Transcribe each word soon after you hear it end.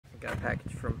Got a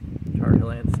package from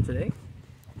NorthernANTs today.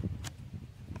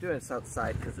 I'm doing this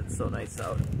outside because it's so nice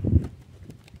out. It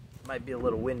might be a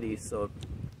little windy, so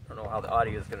I don't know how the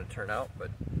audio is going to turn out, but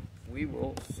we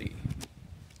will see.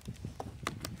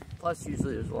 Plus,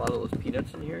 usually there's a lot of those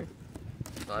peanuts in here,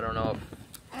 so I don't know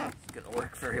if it's going to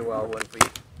work very well when we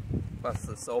bust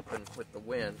this open with the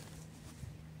wind.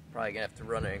 Probably going to have to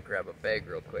run in and grab a bag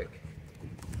real quick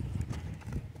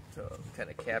to kind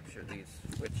of capture these,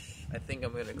 which I think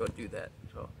I'm going to go do that.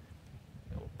 So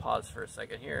we'll pause for a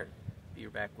second here and be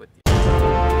back with you.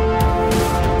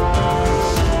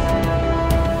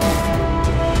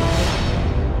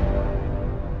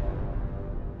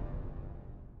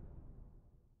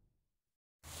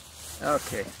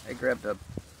 Okay, I grabbed a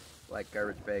black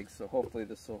garbage bag, so hopefully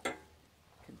this will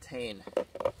contain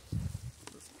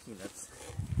those peanuts.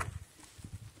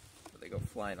 But they go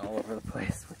flying all over the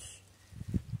place, which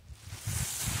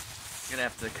I'm gonna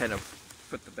have to kind of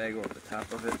put the bag over the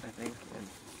top of it, I think, and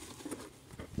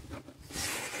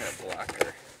kind of block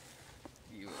our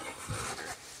view of the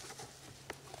here.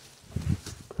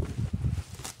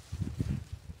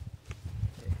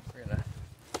 Okay, we're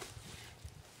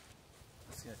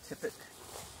just gonna tip it,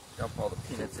 dump all the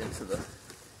peanuts into the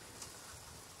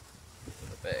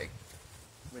bag,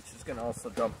 which is gonna also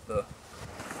dump the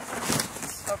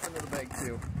stuff into the bag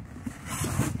too.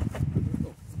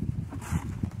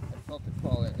 Felt it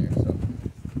fall in there, so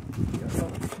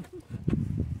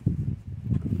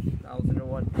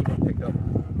 1001 peanut pickup.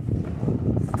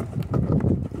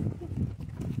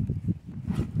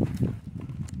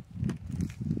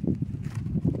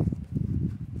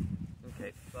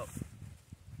 Okay, well.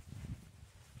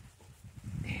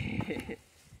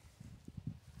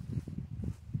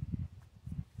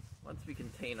 Once we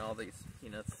contain all these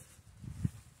peanuts,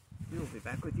 we will be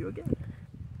back with you again.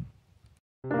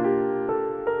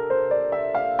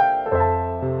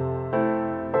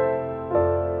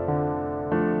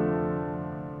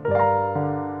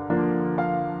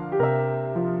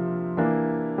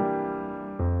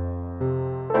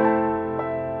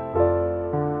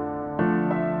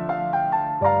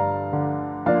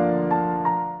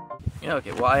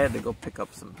 Okay, well I had to go pick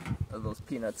up some of those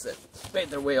peanuts that made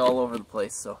their way all over the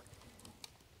place, so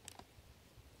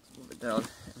let's move it down,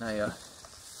 and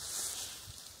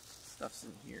stuff's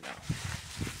in here now.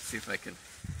 Let's see if I can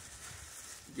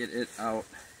get it out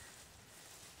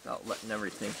without letting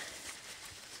everything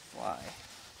fly.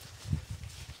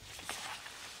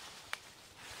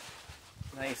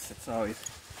 Nice, it's always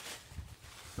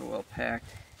so well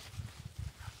packed.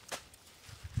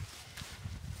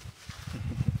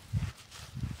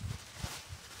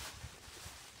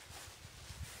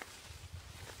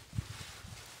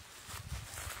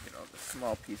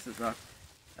 Small pieces off.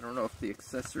 I don't know if the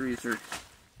accessories are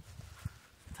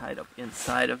tied up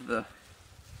inside of the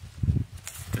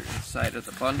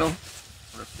bundle,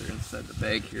 or if they're inside the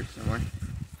bag here somewhere.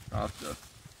 I'll have to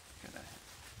kind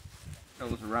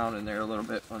of nose around in there a little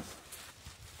bit once.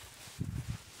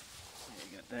 Yeah,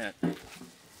 you got that.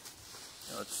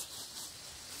 Now let's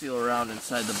feel around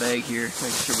inside the bag here,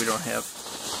 make sure we don't have.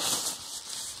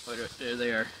 Oh, there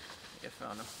they are. I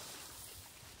found them.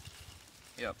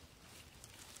 Yep.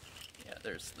 Yeah,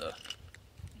 there's the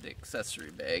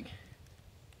accessory bag.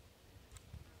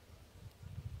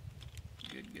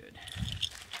 Good.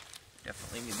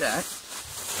 Definitely need that.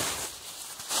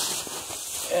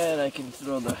 And I can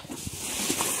throw the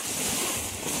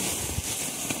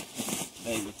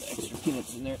bag with the extra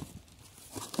peanuts in there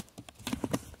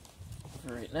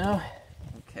for right now.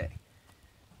 Okay.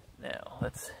 Now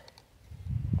let's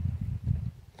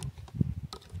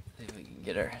see if we can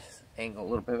get our angle a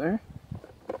little bit better.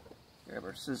 Grab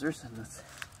our scissors and let's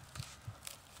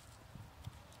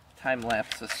time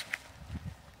lapse this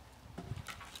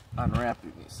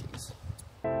unwrapping these things.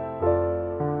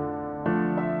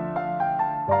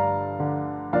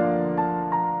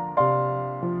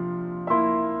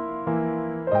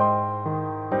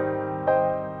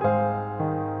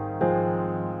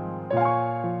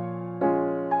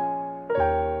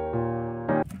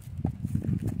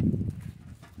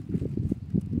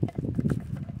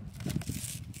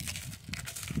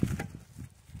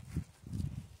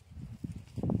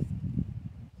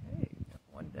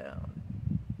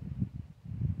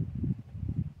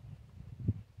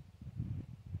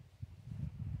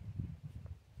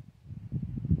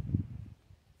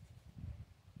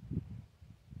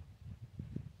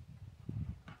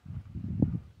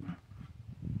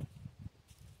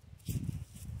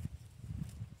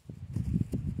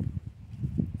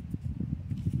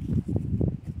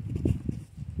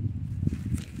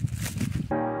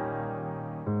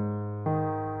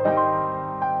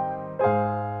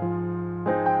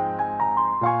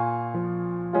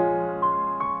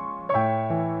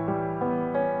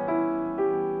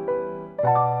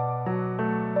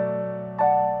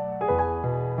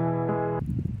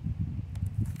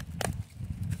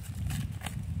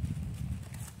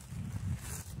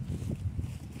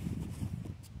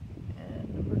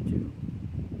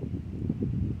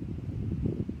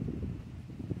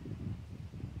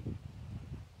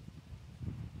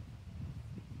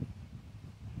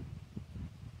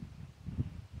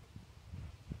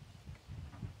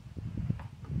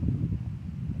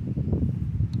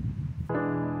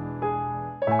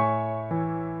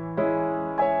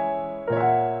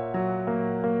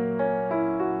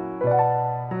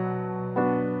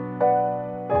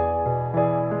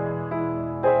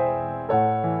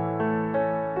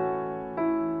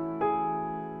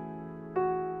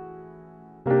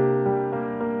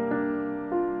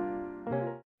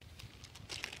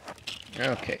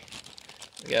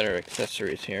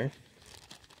 accessories here.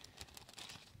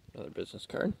 Another business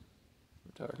card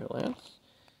from NorthernANTs,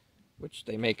 which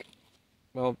they make,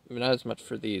 well, not as much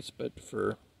for these, but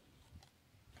for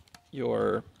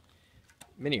your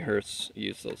mini hearths,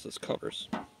 use those as covers.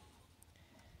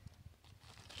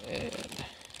 And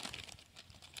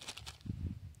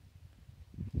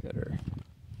got our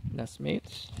nest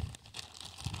mates.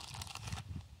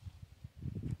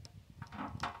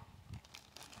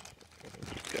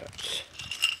 We've got,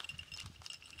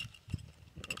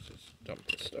 let's just dump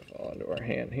this stuff all onto our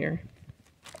hand here.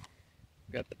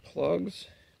 We've got the plugs.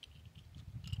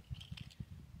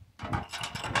 The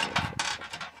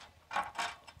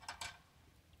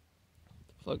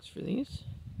plugs for these,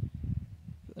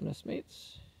 for the nest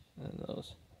mates, and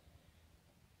those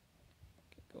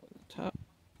go on the top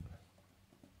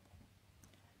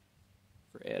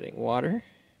for adding water.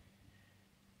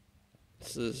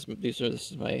 This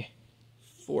is my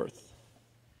fourth.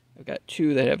 I've got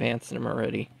two that have ants in them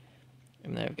already,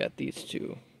 and then I've got these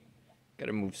two. Got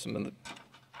to move some of the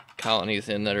colonies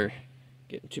in that are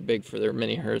getting too big for their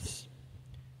mini hearths,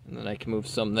 and then I can move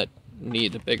some that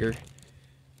need a bigger,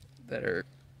 that are,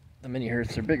 the mini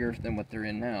hearths are bigger than what they're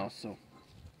in now, so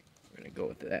we're gonna go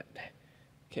with that.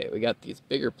 Okay, we got these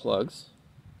bigger plugs,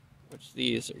 which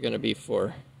these are gonna be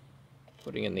for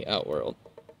putting in the outworld.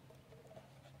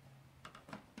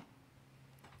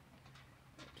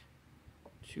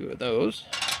 Two of those.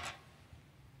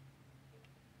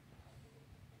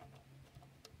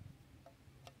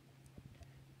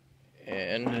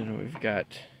 And then we've got,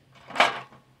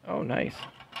 oh nice,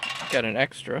 got an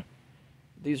extra.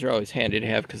 These are always handy to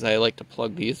have because I like to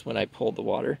plug these when I pull the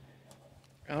water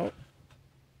out.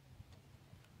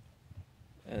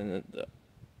 And it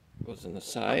goes in the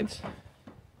sides.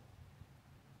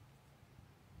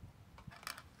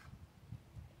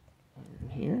 Over in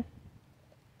here.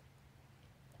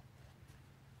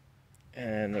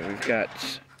 And then we've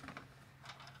got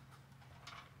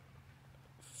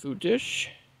food dish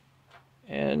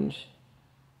and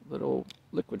little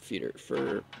liquid feeder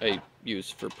for I use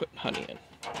for putting honey in,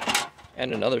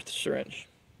 and another syringe,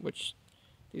 which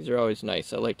these are always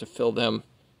nice. I like to fill them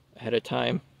ahead of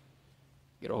time,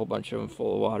 get a whole bunch of them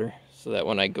full of water, so that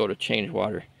when I go to change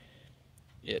water,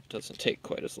 it doesn't take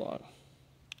quite as long.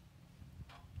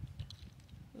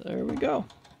 There we go.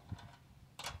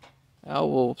 Now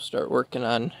we'll start working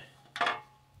on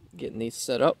getting these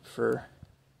set up for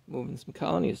moving some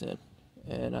colonies in,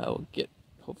 and I'll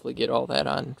hopefully get all that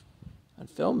on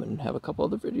film and have a couple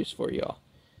other videos for you all.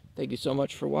 Thank you so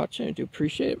much for watching. I do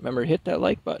appreciate it. Remember to hit that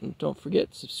like button. Don't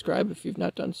forget, subscribe if you've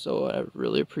not done so. I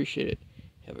really appreciate it.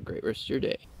 Have a great rest of your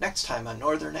day. Next time on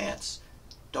NorthernANTs,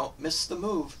 don't miss the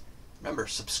move. Remember,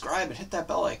 subscribe and hit that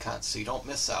bell icon so you don't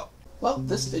miss out. Well,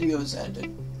 this video is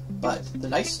ended, but the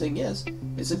nice thing is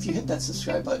if you hit that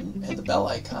subscribe button and the bell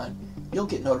icon, you'll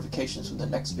get notifications when the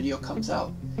next video comes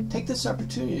out. Take this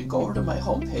opportunity to go over to my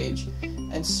homepage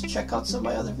and check out some of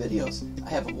my other videos. I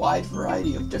have a wide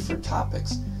variety of different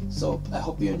topics, so I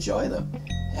hope you enjoy them.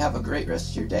 Have a great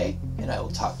rest of your day, and I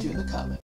will talk to you in the comments.